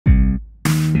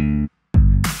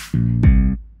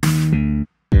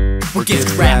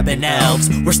Gift wrapping elves,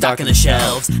 we're stocking the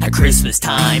shelves at Christmas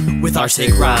time with our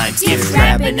sick rhymes. Gift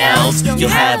wrapping elves, you'll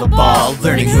have a ball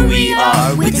learning who we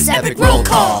are with this epic roll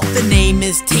call. The name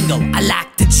is Tingle, I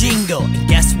like to jingle, and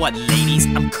guess what, ladies?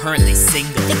 I'm currently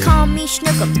single. They call me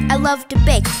Schnookums, I love to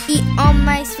bake. Eat all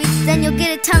my sweets, then you'll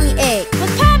get a tummy ache.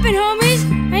 What's poppin', homies?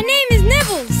 My name is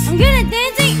Nibbles. I'm good at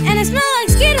dancing and I smell like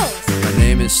Skittles. My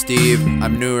name is Steve,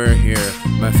 I'm newer here.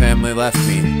 My family left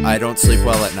me, I don't sleep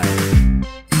well at night.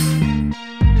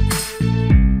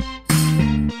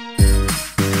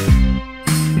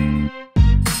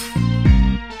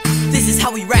 This is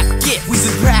how we wrap gifts. We've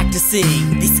been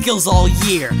practicing these skills all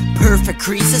year. Perfect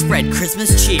crease to spread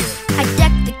Christmas cheer. I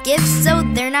deck the gifts so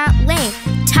they're not lame.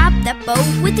 Top that bow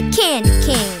with the candy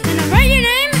cane. And I write your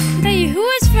name and tell you who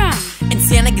it's from. And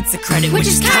Santa gets the credit, which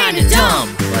is kinda dumb.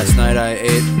 Last night I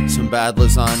ate some bad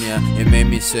lasagna. It made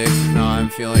me sick, now I'm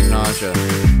feeling nausea.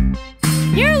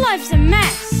 Your life's a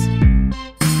mess.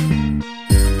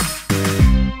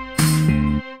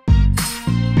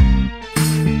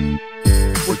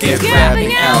 We're gift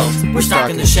wrapping elves, we're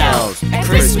stocking the shelves at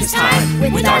Christmas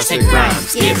time with our sick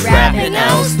rhymes. Gift wrapping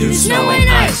elves through snow and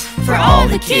ice for all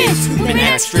the kids who've been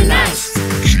extra nice.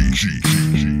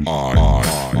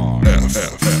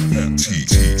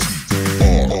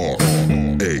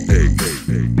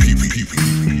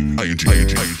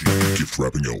 Gift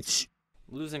wrapping elves.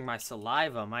 Losing my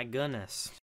saliva, my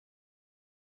goodness.